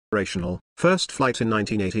Operational, first flight in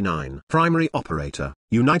 1989. Primary operator,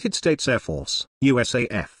 United States Air Force,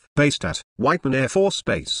 USAF. Based at Whiteman Air Force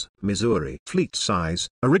Base, Missouri. Fleet size,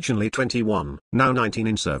 originally 21, now 19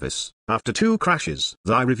 in service. After 2 crashes.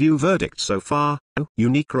 Thy review verdict so far: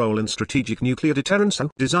 unique role in strategic nuclear deterrence.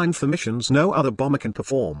 Designed for missions no other bomber can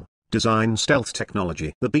perform. Design stealth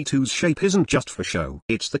technology. The B-2's shape isn't just for show.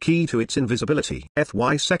 It's the key to its invisibility.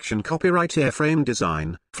 FY section copyright airframe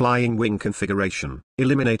design, flying wing configuration,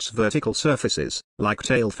 eliminates vertical surfaces, like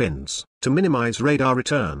tail fins, to minimize radar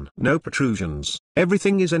return. No protrusions.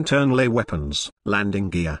 Everything is internal. Weapons, landing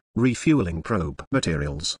gear, refueling probe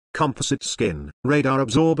materials, composite skin, radar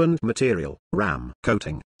absorbent material, ram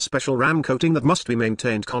coating, special ram coating that must be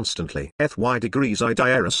maintained constantly. FY degrees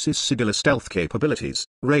IDIRS Cedilla stealth capabilities,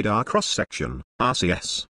 radar cross-section,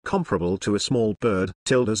 RCS, comparable to a small bird,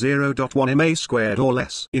 0.1 ma squared or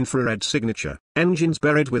less. Infrared signature, engines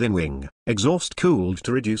buried within wing, exhaust cooled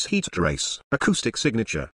to reduce heat trace. Acoustic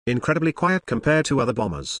signature, incredibly quiet compared to other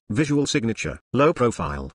bombers. Visual signature, low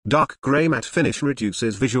profile, dark gray matte finish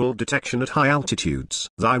reduces visual detection at high altitudes.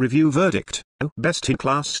 Thy review verdict: best in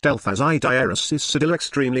class stealth as IDIRS Cedilla,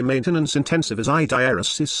 extremely maintenance intensive as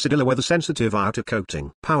IDIRS Cedilla, weather sensitive outer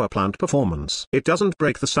coating. Power plant performance: it doesn't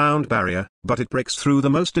break the sound barrier, but it breaks through the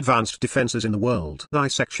most advanced defenses in the world. Thy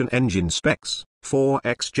section engine specs: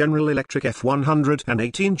 4X General Electric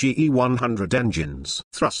F118 GE100 engines.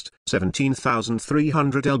 Thrust,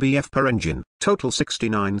 17,300 lbf per engine, total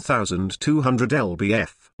 69,200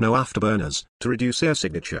 lbf. No afterburners, to reduce air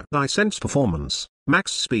signature. Thy sense performance: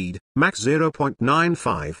 max speed, Mach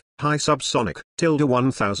 0.95, high subsonic,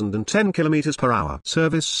 1010 km per hour.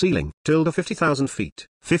 Service ceiling, 50,000 feet,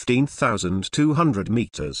 15,200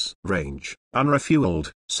 meters. Range,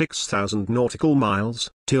 unrefueled, 6,000 nautical miles,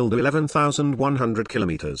 11,100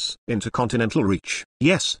 kilometers. Intercontinental reach: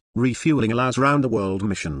 yes, refueling allows round-the-world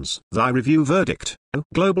missions. Thy review verdict: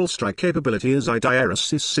 global strike capability as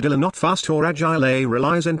IDIRS Cedilla, not fast or agile. A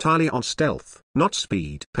relies entirely on stealth, not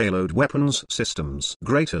speed. Payload weapons systems: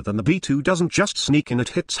 greater than the B-2 doesn't just sneak in, it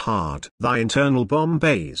hits hard. Thy internal bomb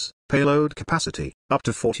bays, payload capacity, up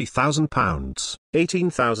to 40,000 pounds,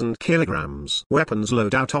 18,000 kilograms. Weapons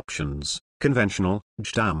loadout options: conventional,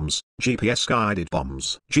 JDAMs, GPS-guided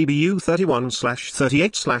bombs. GBU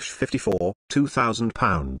 31/38/54, 2,000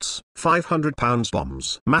 pounds, 500 pounds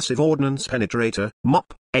bombs. Massive ordnance penetrator,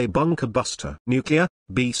 MOP, A bunker buster. Nuclear,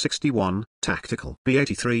 B-61, tactical.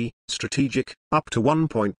 B-83, strategic, up to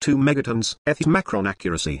 1.2 megatons. Macron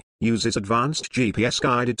accuracy, uses advanced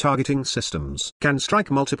GPS-guided targeting systems. Can strike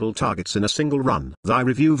multiple targets in a single run. Thy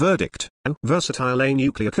review verdict: versatile. A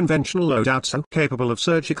nuclear conventional loadouts capable of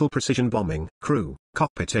surgical precision bombing. Crew,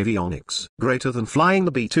 cockpit avionics. Greater than flying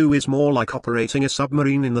the B-2 is more like operating a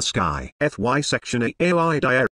submarine in the sky. FY section AOI